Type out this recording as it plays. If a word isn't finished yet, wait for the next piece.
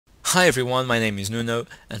Hi everyone, my name is Nuno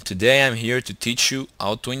and today I'm here to teach you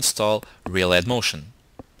how to install Real Head Motion.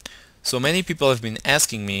 So many people have been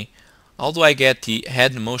asking me, how do I get the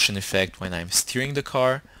head motion effect when I'm steering the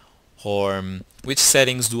car, or which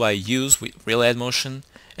settings do I use with Real Head Motion,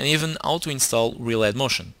 and even how to install Real Head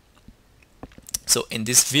Motion. So in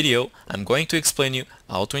this video I'm going to explain you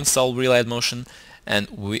how to install Real Head Motion, and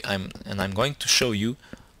I'm going to show you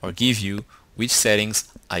or give you which settings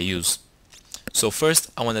I use. So first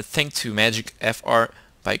I want to thank to Magic FR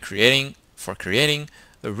for creating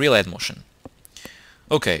a Real Head Motion.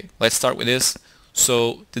 Okay, let's start with this.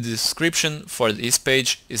 So the description for this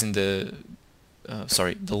page is in the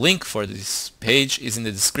the link for this page is in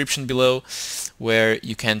the description below, where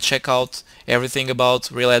you can check out everything about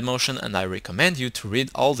Real Head Motion, and I recommend you to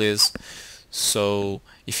read all this. So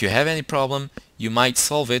if you have any problem, you might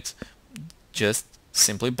solve it just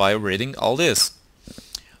simply by reading all this.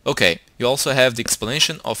 Okay, you also have the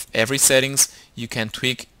explanation of every settings you can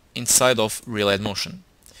tweak inside of Real Head Motion.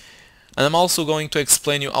 And I'm also going to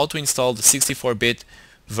explain you how to install the 64-bit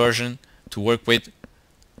version to work with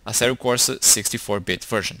Ariel 64-bit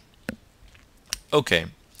version. Okay,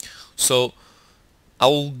 so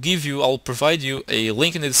I'll provide you a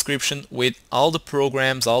link in the description with all the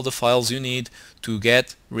programs, all the files you need to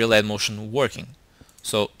get Real Head Motion working.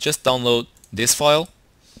 So just download this file,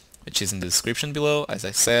 which is in the description below, as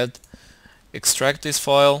I said. Extract this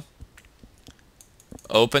file,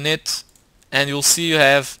 open it, and you'll see you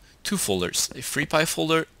have two folders, a FreePy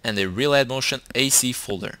folder and a Real Head Motion AC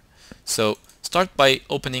folder. So start by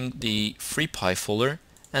opening the FreePy folder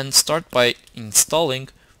and start by installing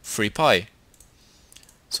FreePy.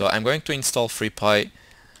 So I'm going to install FreePy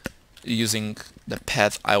using the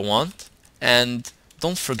path I want, and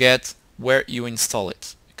don't forget where you install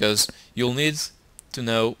it, because you'll need to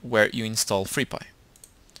know where you install FreePy.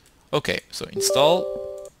 Okay, so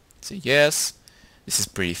install, say yes, this is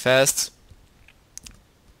pretty fast.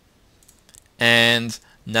 And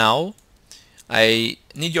now I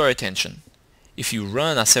need your attention. If you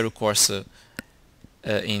run Ariel Corsa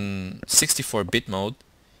in 64-bit mode,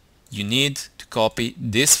 you need to copy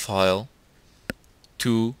this file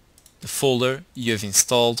to the folder you have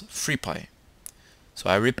installed FreePy. So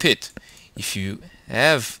I repeat, if you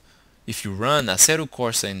run Ariel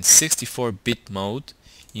Corsa in 64-bit mode,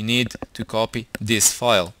 you need to copy this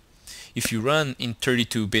file. If you run in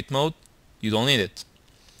 32-bit mode, you don't need it.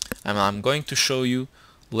 And I'm going to show you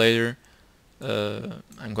later.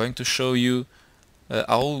 I'm going to show you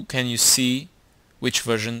how can you see which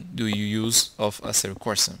version do you use of Ariel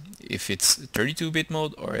Corsa, if it's 32-bit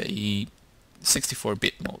mode or a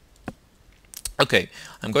 64-bit mode. Okay,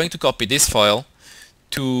 I'm going to copy this file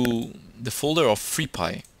to the folder of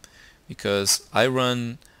FreePy, because I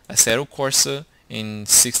run Ariel Corsa in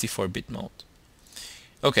 64-bit mode.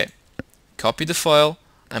 Okay, copy the file.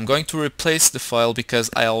 I'm going to replace the file because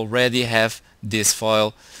I already have this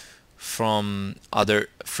file from other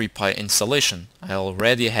FreePy installation. I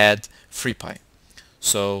already had FreePy.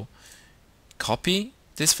 So copy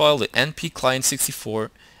this file, the np client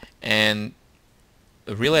 64, and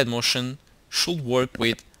Real Head Motion should work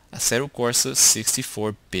with Ariel Corsa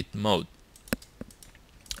 64-bit mode.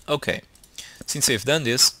 Okay, since we've done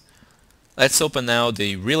this, let's open now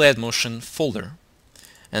the Real Head Motion folder,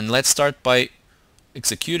 and let's start by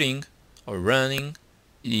executing or running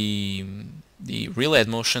the Real Head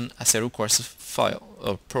Motion Ariel Corsa file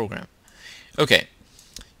or program. Okay,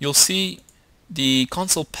 you'll see the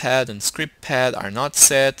console pad and script pad are not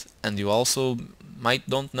set, and you also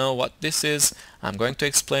don't know what this is. I'm going to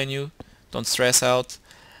explain you, don't stress out.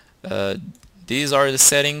 These are the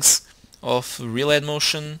settings of Real Head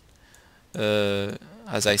Motion.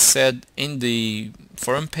 As I said, in the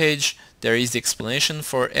forum page there is the explanation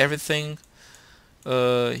for everything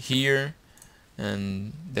here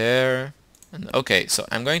and there. And okay, so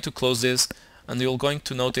I'm going to close this, and you're going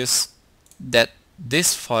to notice that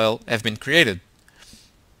this file have been created.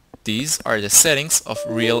 These are the settings of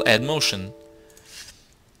Real Head Motion.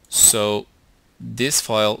 So this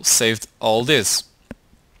file saved all this.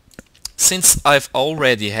 Since I've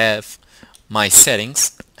already have my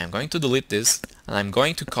settings, I'm going to delete this, and I'm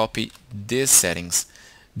going to copy these settings.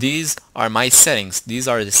 These are my settings. These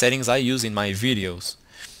are the settings I use in my videos.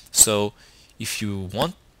 So if you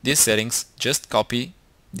want these settings, just copy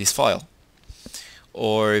this file,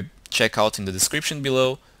 or check out in the description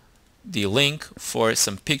below the link for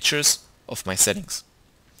some pictures of my settings.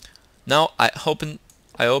 Now I opened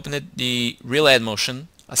the Real Head Motion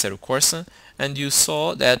Ariel Corsa, and you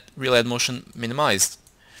saw that Real Head Motion minimized.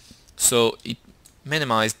 So it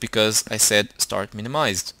minimized because I said start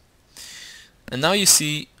minimized. And now you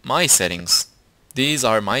see my settings. these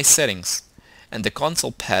are my settings, and the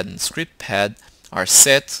console pad and script pad are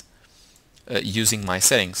set using my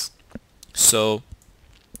settings. So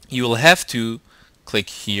you will have to click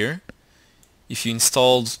here if you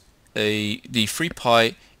installed the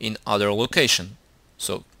FreePy in other location.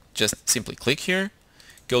 So just simply click here,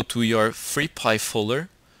 go to your FreePy folder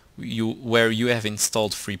where you have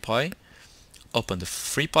installed FreePy, open the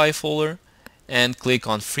FreePy folder and click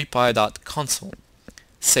on freepy.console.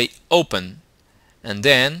 Say open, and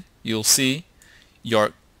then you'll see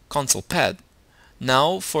your console pad.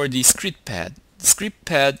 Now for the script pad. The script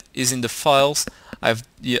pad is in the files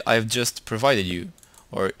I've just provided you,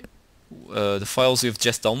 or the files you've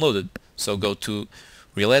just downloaded. So go to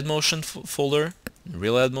Real Add Motion folder,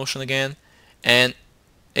 Real Add Motion again, and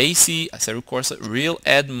AC Acero Corsa Real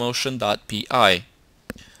Add Motion.py.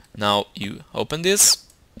 Now you open this,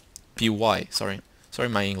 py. Sorry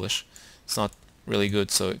my English. It's not really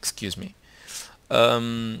good, so excuse me.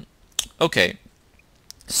 Okay,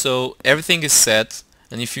 so everything is set,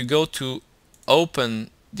 and if you go to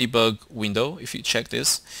open debug window, if you check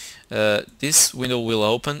this, this window will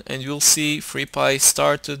open and you'll see FreePy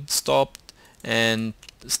started, stopped, and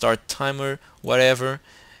start timer, whatever.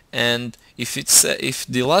 And if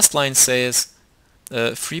the last line says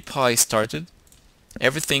FreePy started,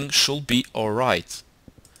 everything should be alright.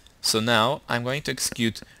 So now I'm going to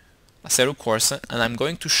execute Acero Corsa, and I'm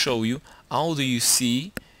going to show you how do you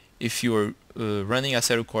see if you're running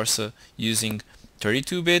Acero Corsa using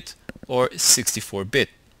 32-bit or 64-bit.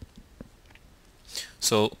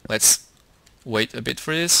 So let's wait a bit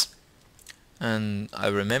for this, and I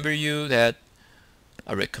remember you that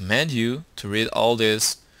I recommend you to read all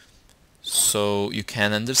this so you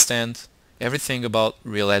can understand everything about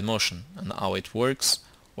Real Add Motion and how it works,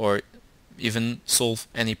 or even solve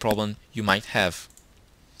any problem you might have.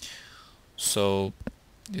 So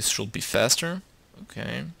this should be faster.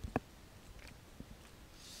 Okay,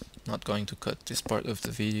 not going to cut this part of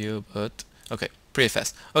the video, but okay, pretty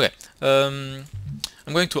fast. Okay,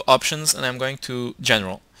 I'm going to options and I'm going to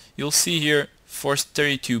general. You'll see here force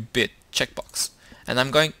 32-bit checkbox, and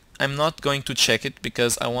I'm not going to check it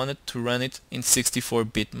because I wanted to run it in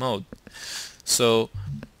 64-bit mode. So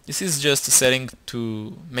this is just a setting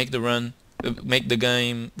to make the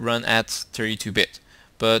game run at 32-bit.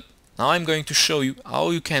 But now I'm going to show you how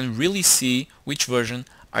you can really see which version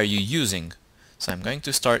are you using. So I'm going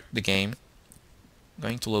to start the game, I'm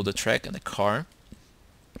going to load the track and the car,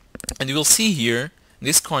 and you will see here in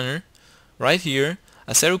this corner right here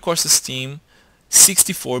Acero Corsa Steam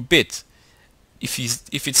 64-bit. If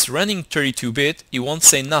it's running 32-bit, it won't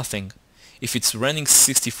say nothing. If it's running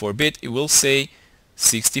 64-bit, it will say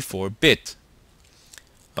 64-bit.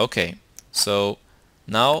 Okay, so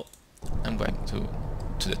now I'm going to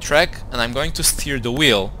the track and I'm going to steer the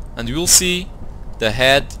wheel, and you will see the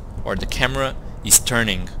head or the camera is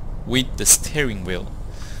turning with the steering wheel.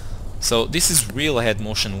 So this is Real Add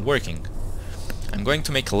Motion working. I'm going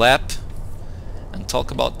to make a lap and talk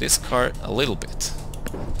about this car a little bit.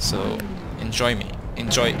 So enjoy me.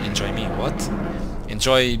 Enjoy me. What?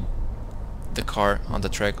 Enjoy the car on the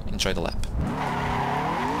track. Enjoy the lap.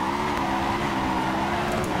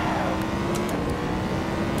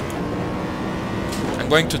 I'm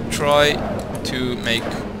going to try to make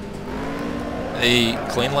a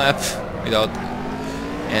clean lap without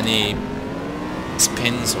any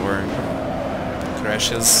spins or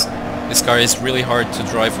crashes. This car is really hard to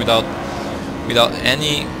drive without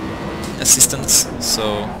any assistance,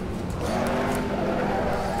 so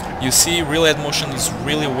you see Real Add Motion is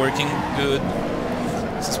really working good.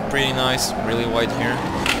 This is pretty nice, really wide here.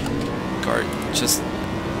 Car just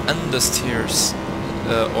understeers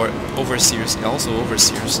or oversteers, also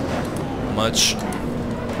oversteers much,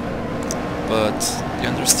 but the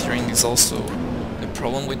understeering is also a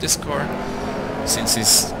problem with this car since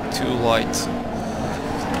it's too light.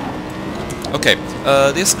 Okay,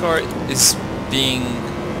 this car is being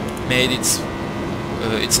made, it's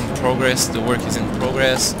in progress, the work is in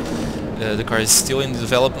progress, the car is still in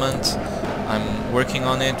development. I'm working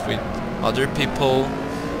on it with other people.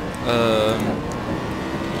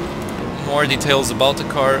 More details about the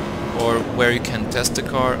car, or where you can test the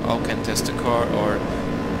car, how you can test the car, or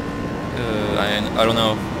I don't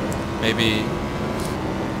know, maybe,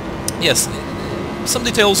 yes, some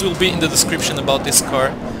details will be in the description about this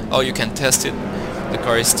car, how you can test it. The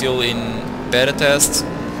car is still in beta test.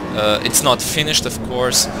 It's not finished, of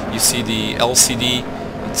course. You see the LCD,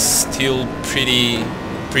 it's still pretty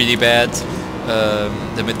bad.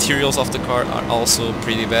 The materials of the car are also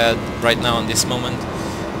pretty bad right now in this moment.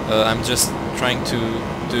 I'm just trying to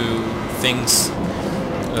do things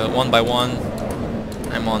one by one.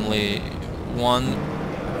 I'm only one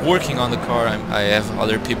working on the car. I have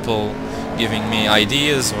other people giving me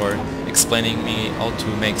ideas or explaining me how to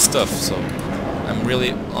make stuff, so I'm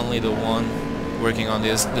really only the one working on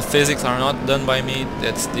this. The physics are not done by me,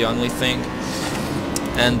 that's the only thing,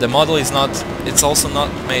 and the model is not, it's also not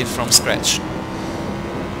made from scratch.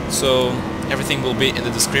 So everything will be in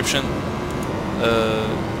the description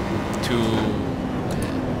to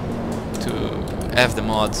have the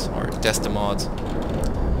mod or test the mod,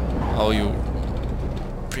 how you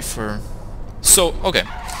prefer. So okay,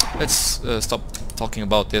 let's stop talking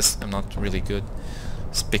about this. I'm not really good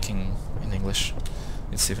speaking in English.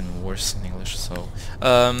 It's even worse in English. So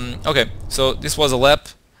okay, so this was a lap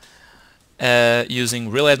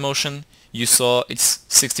using Real Head Motion. You saw it's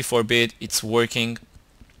 64-bit, it's working.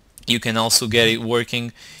 You can also get it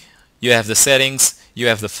working. You have the settings, you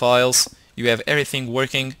have the files, you have everything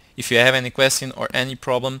working. If you have any question or any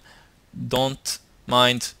problem, don't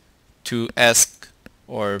mind to ask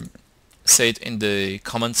or say it in the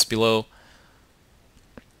comments below.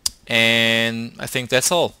 And I think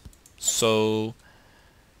that's all. So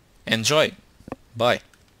enjoy. Bye.